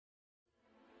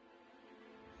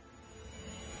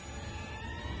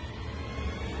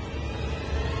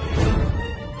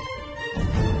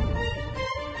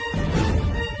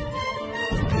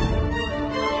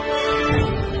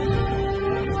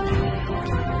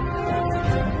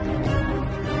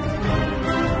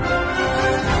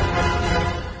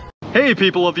Hey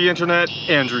people of the internet,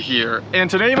 Andrew here, and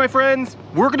today my friends,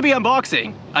 we're going to be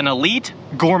unboxing an Elite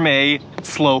Gourmet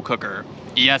slow cooker.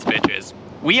 Yes bitches,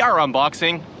 we are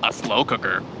unboxing a slow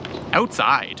cooker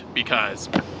outside because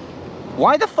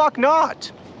why the fuck not?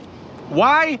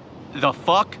 Why the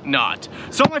fuck not?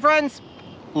 So my friends,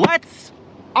 let's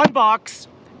unbox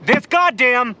this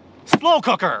goddamn slow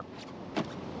cooker.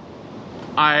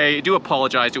 I do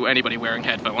apologize to anybody wearing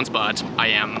headphones, but I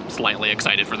am slightly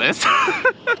excited for this.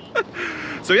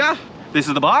 So yeah, this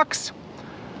is the box.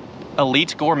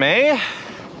 Elite Gourmet.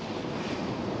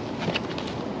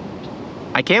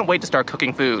 I can't wait to start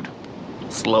cooking food.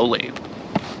 Slowly.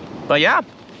 But yeah,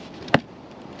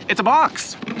 it's a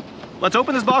box. Let's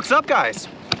open this box up, guys.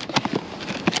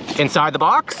 Inside the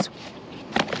box,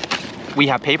 we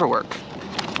have paperwork.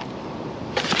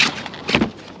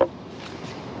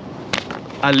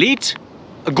 Elite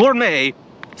Gourmet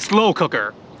slow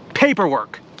cooker.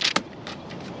 Paperwork.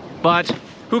 But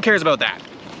who cares about that?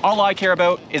 All I care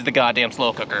about is the goddamn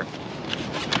slow cooker.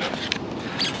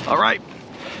 All right,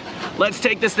 let's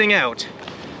take this thing out.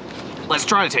 Let's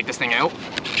try to take this thing out.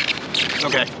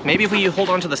 Okay, maybe if we hold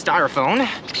on to the styrofoam.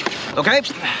 Okay,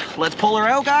 let's pull her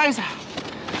out, guys.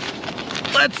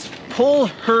 Let's pull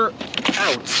her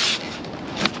out.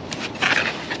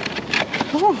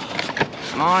 Whew.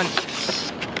 Come on.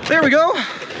 There we go.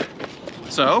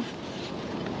 So,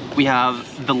 we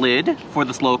have the lid for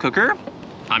the slow cooker.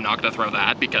 I'm not gonna throw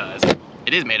that because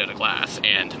it is made out of glass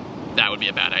and that would be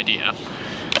a bad idea.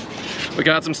 We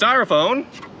got some styrofoam.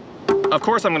 Of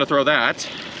course I'm gonna throw that.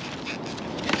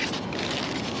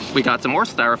 We got some more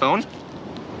styrofoam.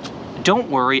 Don't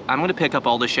worry, I'm gonna pick up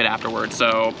all this shit afterwards,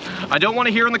 so I don't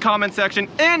wanna hear in the comment section,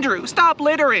 Andrew, stop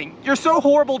littering. You're so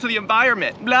horrible to the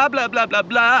environment, blah, blah, blah, blah,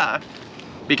 blah.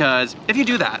 Because if you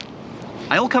do that,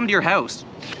 I will come to your house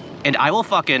and I will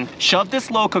fucking shove this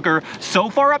slow cooker so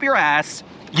far up your ass,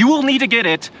 you will need to get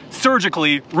it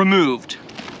surgically removed.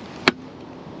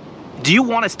 Do you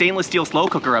want a stainless steel slow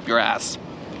cooker up your ass?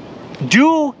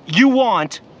 Do you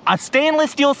want a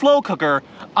stainless steel slow cooker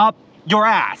up your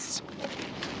ass?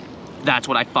 That's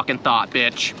what I fucking thought,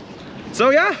 bitch.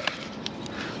 So yeah,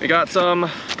 we got some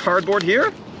cardboard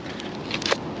here.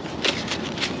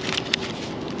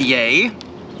 Yay.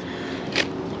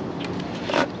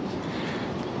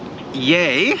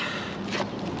 Yay.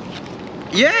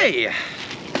 Yay.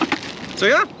 So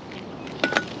yeah,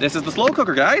 this is the slow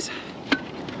cooker, guys.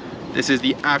 This is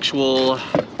the actual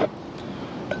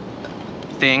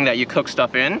thing that you cook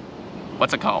stuff in.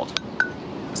 What's it called?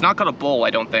 It's not called a bowl, I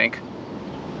don't think.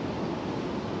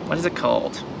 What is it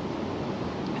called?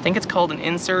 I think it's called an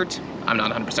insert. I'm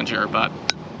not 100% sure, but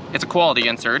it's a quality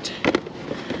insert.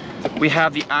 We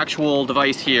have the actual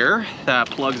device here that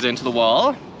plugs into the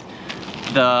wall.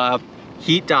 The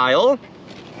heat dial.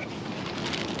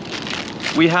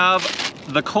 We have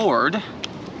the cord.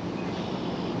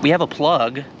 We have a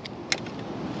plug.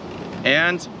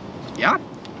 And yeah,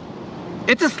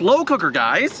 it's a slow cooker,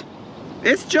 guys.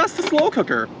 It's just a slow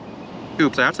cooker.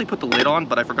 Oops, I actually put the lid on,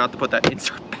 but I forgot to put that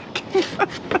insert back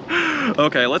in.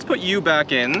 Okay, let's put you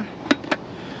back in.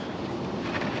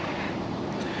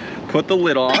 Put the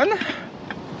lid on.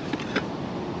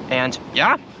 And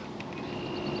yeah,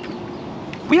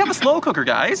 we have a slow cooker,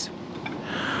 guys.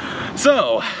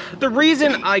 So, the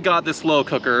reason I got this slow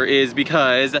cooker is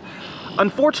because,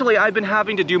 unfortunately, I've been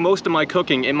having to do most of my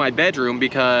cooking in my bedroom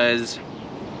because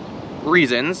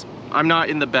reasons. I'm not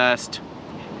in the best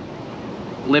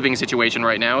living situation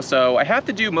right now, so I have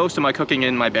to do most of my cooking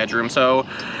in my bedroom. So,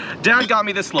 Dad got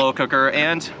me this slow cooker,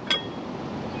 and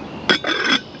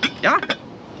yeah,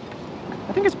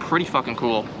 I think it's pretty fucking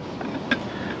cool.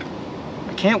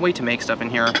 I can't wait to make stuff in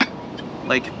here.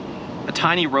 Like, a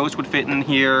tiny roast would fit in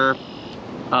here.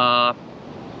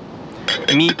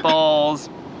 Meatballs.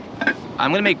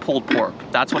 I'm gonna make pulled pork.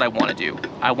 That's what I want to do.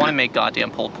 I want to make goddamn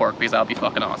pulled pork because that would be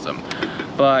fucking awesome.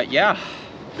 But yeah.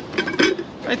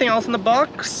 Anything else in the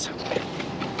box?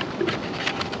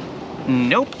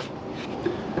 Nope.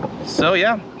 So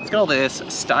yeah, let's get all this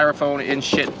styrofoam and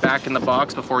shit back in the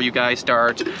box before you guys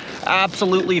start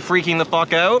absolutely freaking the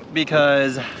fuck out,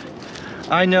 because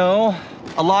I know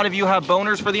a lot of you have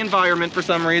boners for the environment for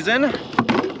some reason.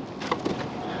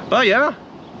 But yeah,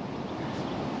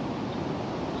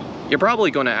 you're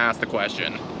probably going to ask the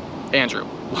question, Andrew,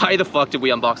 why the fuck did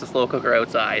we unbox a slow cooker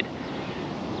outside?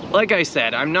 Like I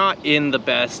said, I'm not in the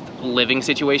best living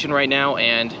situation right now,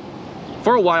 and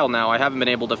for a while now I haven't been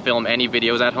able to film any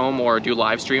videos at home or do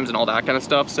live streams and all that kind of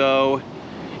stuff. So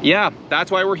yeah,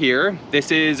 that's why we're here. This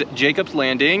is Jacob's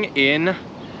Landing in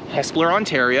Hespeler,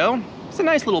 Ontario. It's a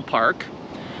nice little park.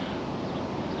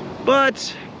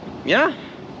 But yeah,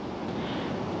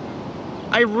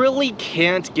 I really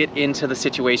can't get into the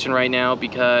situation right now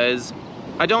because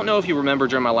I don't know if you remember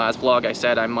during my last vlog I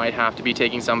said I might have to be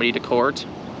taking somebody to court.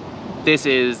 This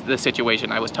is the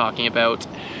situation I was talking about.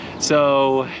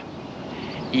 So,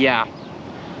 yeah.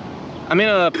 I'm in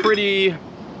a pretty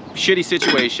shitty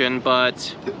situation,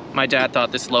 but my dad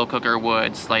thought this slow cooker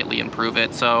would slightly improve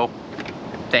it, so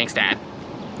thanks, Dad.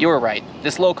 You were right.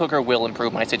 This slow cooker will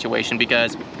improve my situation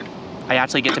because I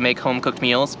actually get to make home-cooked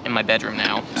meals in my bedroom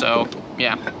now, so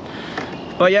yeah.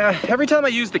 But yeah, every time I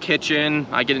use the kitchen,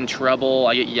 I get in trouble,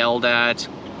 I get yelled at,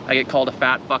 I get called a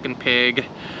fat fucking pig.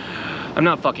 I'm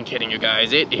not fucking kidding you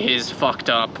guys, it is fucked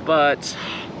up, but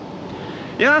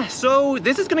yeah, so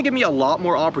this is gonna give me a lot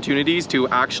more opportunities to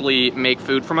actually make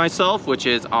food for myself, which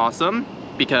is awesome,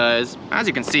 because as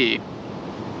you can see,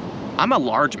 I'm a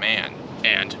large man,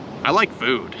 and I like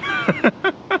food.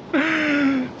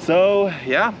 So,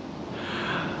 yeah.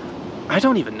 I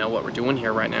don't even know what we're doing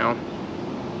here right now.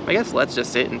 I guess let's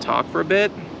just sit and talk for a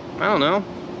bit. I don't know.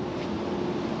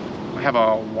 I have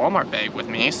a Walmart bag with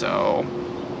me, so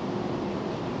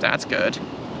that's good.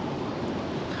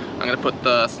 I'm gonna put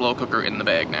the slow cooker in the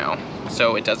bag now,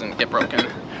 so it doesn't get broken.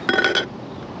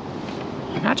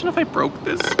 Imagine if I broke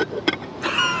this.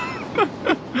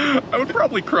 I would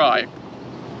probably cry.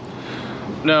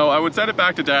 No, I would send it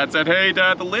back to Dad, said, hey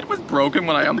Dad, the lid was broken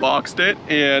when I unboxed it,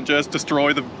 and just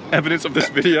destroy the evidence of this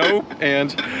video,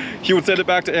 and he would send it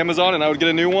back to Amazon and I would get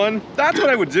a new one. That's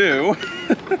what I would do.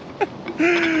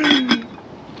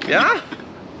 Yeah?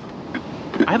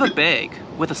 I have a bag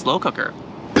with a slow cooker.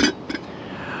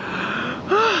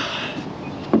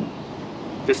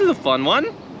 This is a fun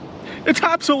one. It's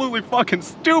absolutely fucking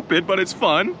stupid, but it's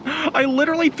fun. I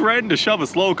literally threatened to shove a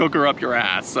slow cooker up your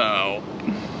ass, so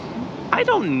I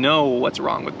don't know what's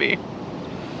wrong with me.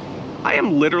 I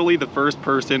am literally the first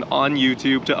person on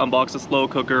YouTube to unbox a slow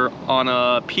cooker on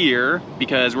a pier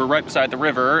because we're right beside the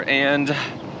river, and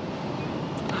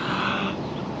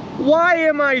why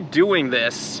am I doing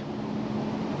this?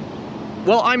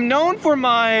 Well, I'm known for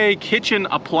my kitchen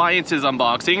appliances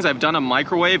unboxings. I've done a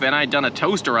microwave and I've done a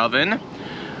toaster oven.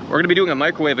 We're gonna be doing a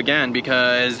microwave again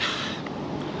because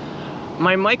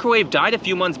my microwave died a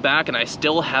few months back and I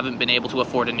still haven't been able to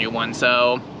afford a new one,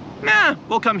 so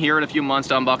we'll come here in a few months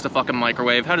to unbox a fucking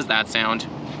microwave. How does that sound?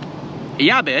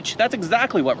 Yeah, bitch, that's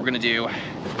exactly what we're gonna do.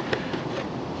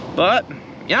 But,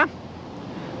 yeah.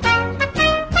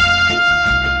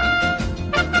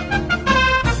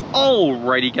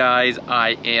 Alrighty guys,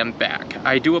 I am back.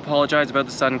 I do apologize about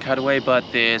the sudden cutaway, but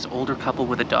this older couple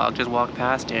with a dog just walked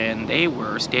past and they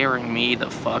were staring me the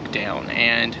fuck down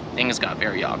and things got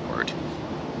very awkward.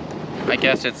 I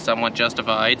guess it's somewhat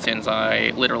justified since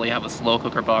I literally have a slow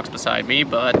cooker box beside me,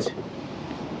 but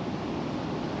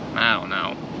I don't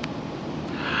know.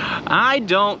 I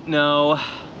don't know.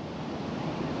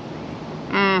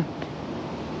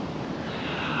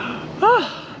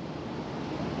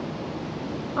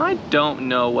 I don't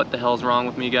know what the hell's wrong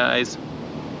with me, guys.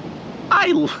 I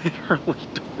literally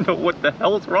don't know what the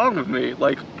hell's wrong with me.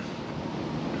 Like,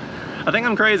 I think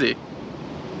I'm crazy.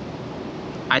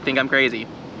 I think I'm crazy.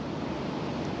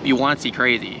 If you want to see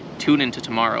crazy, tune into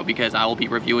tomorrow because I will be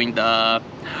reviewing the,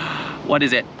 what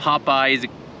is it, Popeye's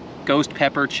Ghost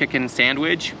Pepper Chicken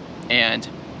Sandwich. And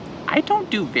I don't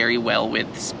do very well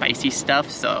with spicy stuff,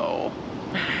 so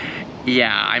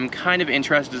yeah, I'm kind of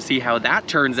interested to see how that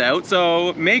turns out.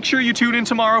 So make sure you tune in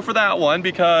tomorrow for that one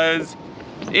because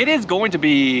it is going to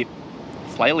be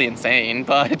slightly insane,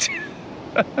 but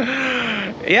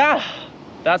yeah,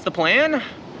 that's the plan.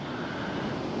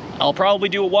 I'll probably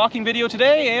do a walking video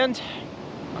today and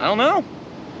I don't know.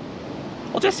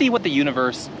 We'll just see what the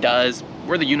universe does,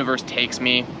 where the universe takes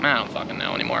me. I don't fucking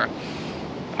know anymore.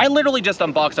 I literally just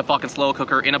unboxed a fucking slow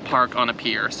cooker in a park on a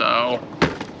pier, so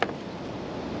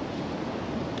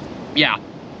yeah,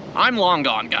 I'm long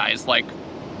gone, guys. Like,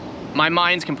 my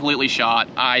mind's completely shot.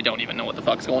 I don't even know what the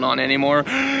fuck's going on anymore.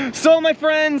 So, my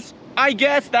friends, I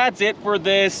guess that's it for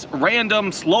this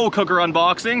random slow cooker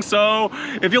unboxing. So,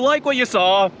 if you like what you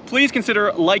saw, please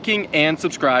consider liking and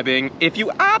subscribing. If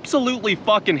you absolutely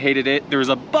fucking hated it, there's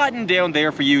a button down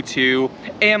there for you too.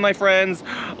 And my friends,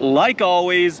 like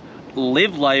always,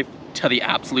 live life to the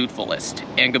absolute fullest.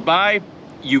 And goodbye,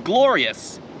 you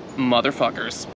glorious motherfuckers.